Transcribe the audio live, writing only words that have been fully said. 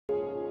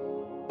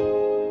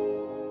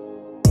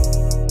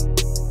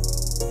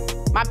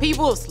My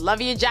peoples,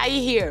 Luvvie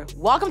Ajayi here.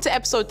 Welcome to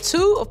episode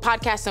 2 of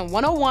Podcasting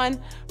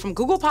 101 from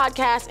Google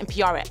Podcasts and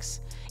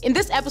PRX. In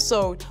this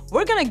episode,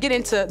 we're gonna get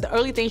into the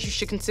early things you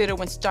should consider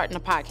when starting a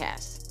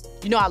podcast.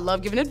 You know I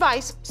love giving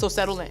advice, so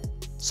settle in.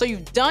 So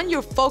you've done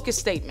your focus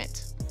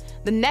statement.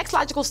 The next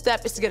logical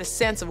step is to get a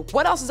sense of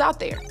what else is out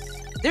there.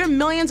 There are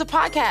millions of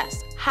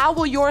podcasts. How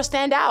will yours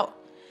stand out?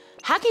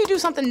 How can you do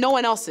something no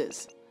one else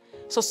is?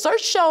 So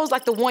search shows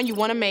like the one you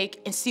wanna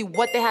make and see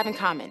what they have in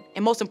common.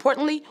 And most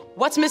importantly,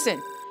 what's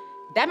missing?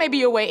 That may be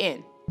your way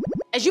in.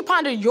 As you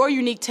ponder your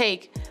unique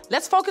take,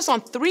 let's focus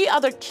on 3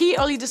 other key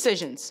early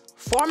decisions: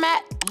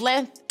 format,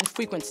 length, and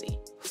frequency.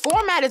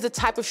 Format is the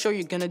type of show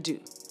you're gonna do.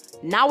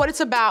 Not what it's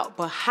about,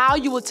 but how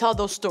you will tell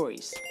those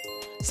stories.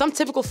 Some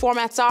typical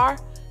formats are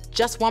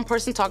just one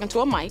person talking to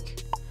a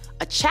mic,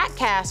 a chat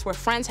cast where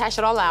friends hash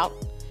it all out,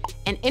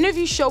 an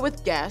interview show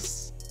with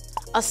guests,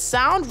 a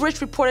sound-rich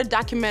reported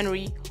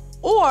documentary,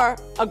 or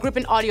a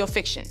gripping audio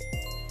fiction.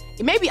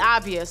 It may be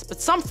obvious, but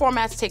some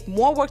formats take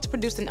more work to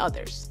produce than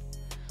others.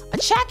 A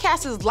chat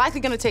cast is likely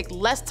gonna take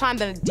less time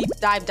than a deep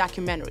dive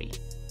documentary.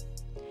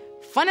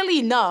 Funnily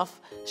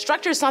enough,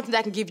 structure is something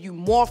that can give you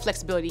more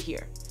flexibility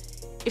here.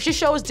 If your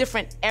show is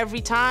different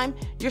every time,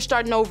 you're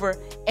starting over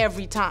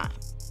every time.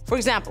 For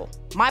example,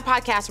 my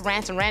podcast,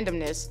 Rants and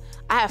Randomness,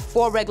 I have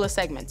 4 regular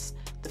segments: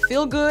 the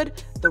feel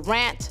good, the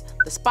rant,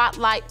 the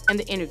spotlight, and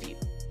the interview.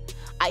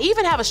 I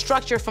even have a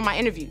structure for my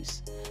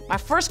interviews. My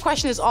first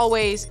question is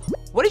always,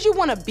 what did you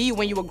want to be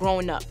when you were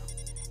growing up?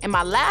 And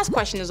my last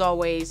question is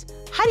always,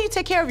 how do you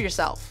take care of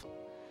yourself?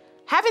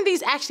 Having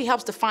these actually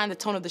helps define the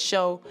tone of the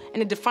show,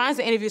 and it defines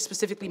the interview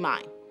specifically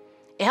mine.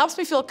 It helps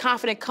me feel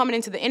confident coming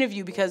into the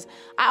interview because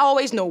I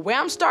always know where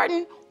I'm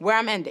starting, where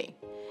I'm ending.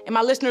 And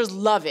my listeners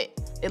love it.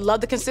 They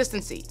love the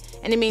consistency,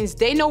 and it means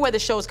they know where the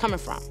show is coming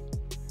from.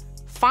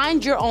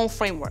 Find your own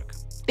framework,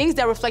 things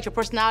that reflect your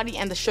personality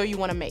and the show you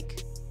want to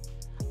make.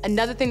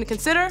 Another thing to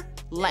consider,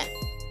 length.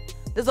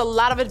 There's a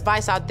lot of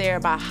advice out there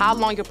about how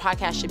long your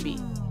podcast should be.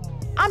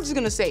 I'm just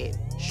gonna say it,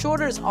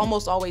 shorter is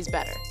almost always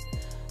better.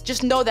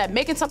 Just know that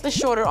making something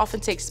shorter often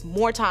takes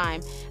more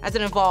time as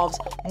it involves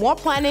more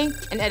planning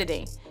and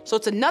editing. So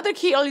it's another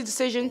key early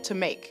decision to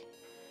make.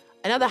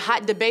 Another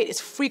hot debate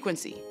is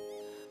frequency.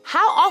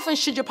 How often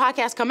should your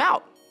podcast come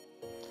out?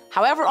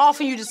 However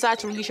often you decide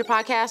to release your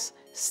podcast,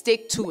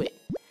 stick to it.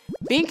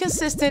 Being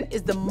consistent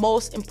is the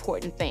most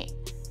important thing.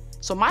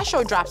 So my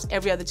show drops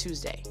every other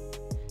Tuesday.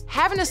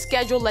 Having a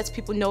schedule lets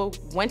people know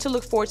when to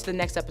look forward to the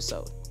next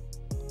episode.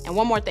 And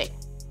one more thing,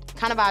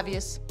 kind of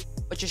obvious,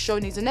 but your show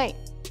needs a name.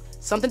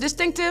 Something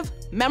distinctive,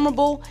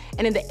 memorable,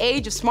 and in the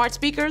age of smart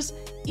speakers,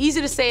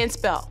 easy to say and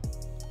spell.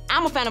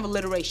 I'm a fan of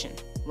alliteration.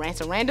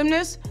 Rants and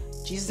Randomness,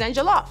 Jesus and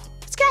Jollof.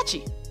 It's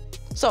catchy.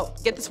 So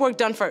get this work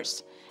done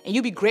first, and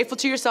you'll be grateful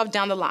to yourself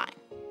down the line.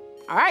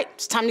 All right,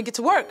 it's time to get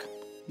to work.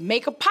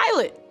 Make a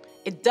pilot.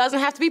 It doesn't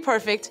have to be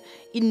perfect,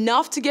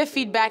 enough to get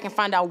feedback and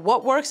find out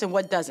what works and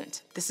what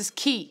doesn't. This is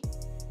key.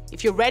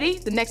 If you're ready,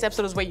 the next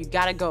episode is where you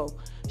gotta go.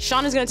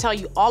 Sean is gonna tell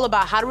you all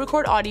about how to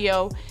record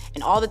audio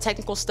and all the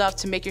technical stuff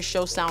to make your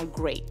show sound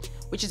great,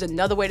 which is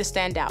another way to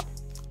stand out.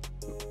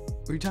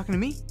 Were you talking to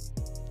me?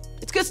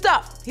 It's good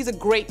stuff. He's a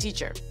great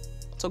teacher.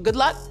 So good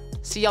luck.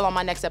 See y'all on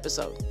my next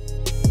episode.